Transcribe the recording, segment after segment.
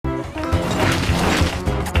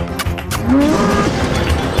We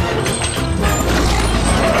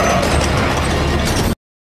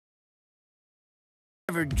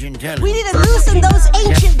need to loosen those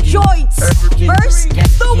ancient joints. First,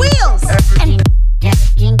 the wheels. And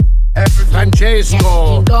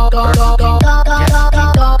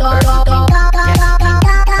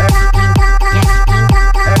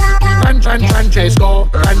Francesco.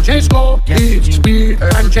 Francesco, speed,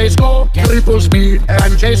 Francesco, triple speed,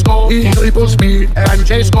 Francesco, triple speed,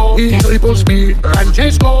 Francesco, triple speed,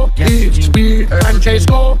 Francesco, speed,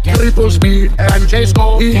 Francesco, triple speed,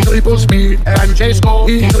 Francesco, triple speed, Francesco,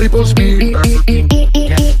 triple speed.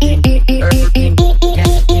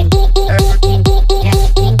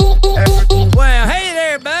 Well, hey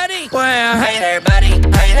there, buddy. Well, hey there, buddy.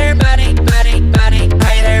 Hey there, buddy. Buddy.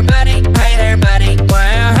 Hey there, buddy. Hey there, buddy.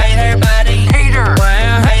 Well, hey there, buddy. Hater.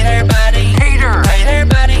 Well, hey there, buddy. Hater. Hey there,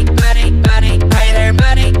 buddy. Buddy. Hey there,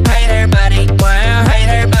 buddy. Hey there, buddy. Well, hey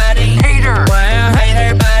there, buddy. Hater. Well, hey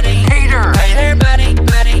there, buddy. Hater. Hey there, buddy.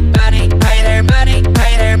 Buddy. Hey there, buddy.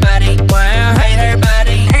 Hey there, buddy. Well, hey there,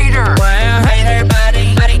 buddy. Hater. Well, hey there,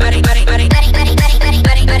 buddy. Buddy.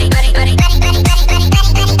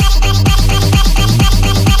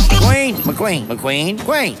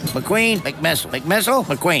 McQueen, McMissile,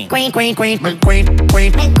 McQueen,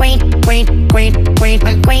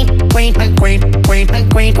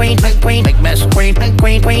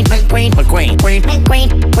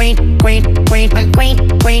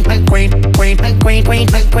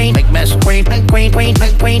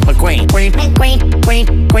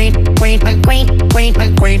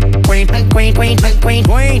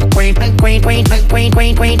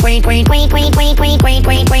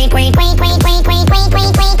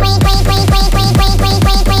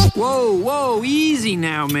 Whoa, easy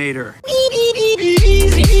now, Mater. Easy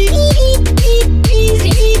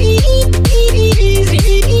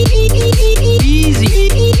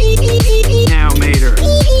now, Mater.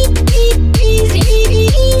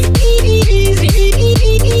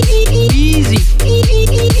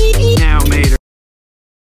 Easy now, Mater.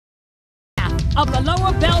 Of the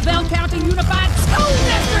Lower Belleville County Unified School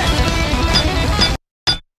District.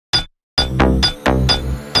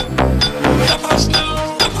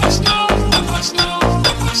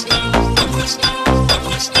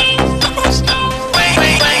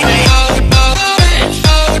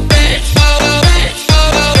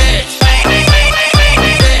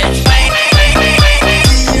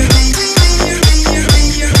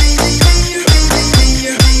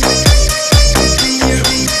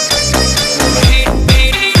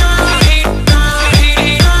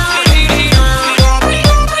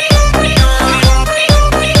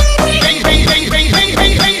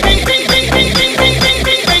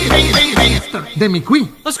 De Mcqueen.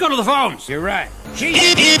 Let's go to the phones. You're right.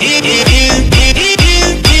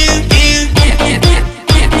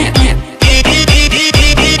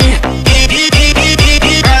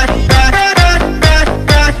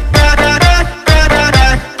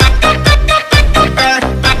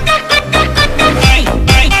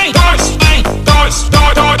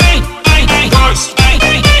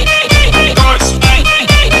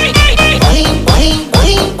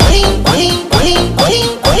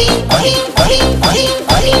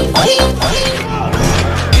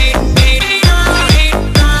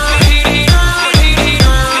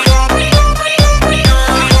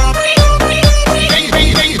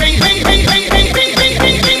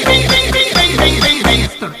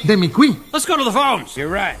 De Mcqueen. Let's go to the phones. You're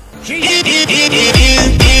right.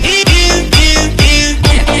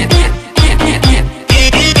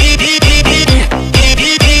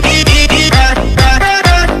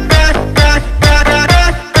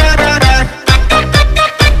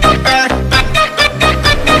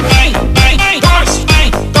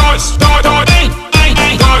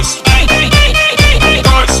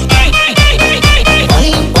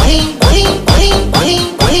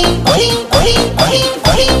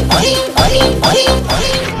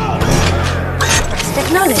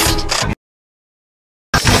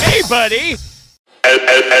 Hey, buddy.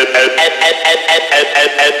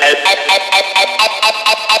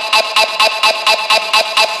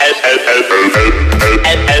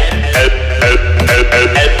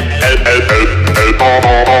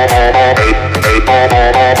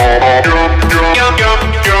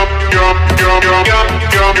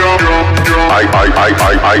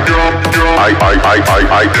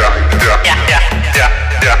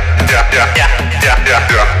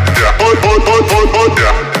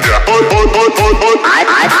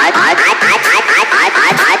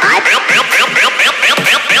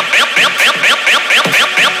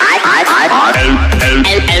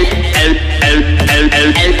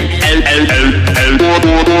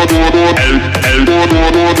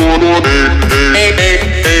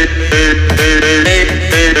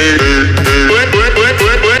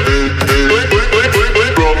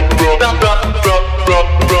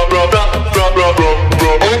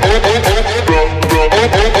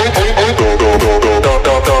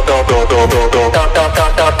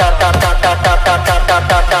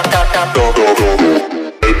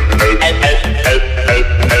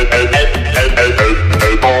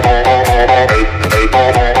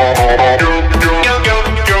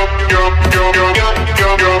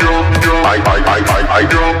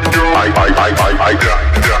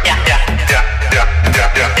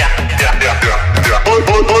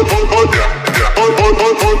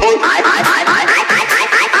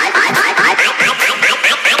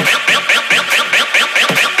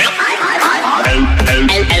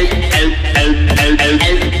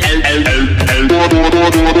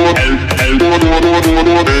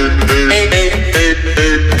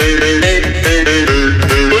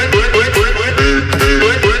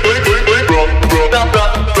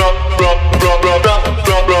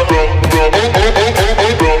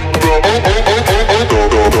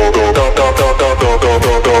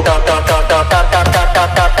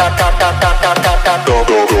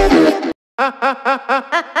 Ha ha ha ha ha ha ha ha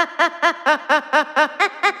ha ha ha.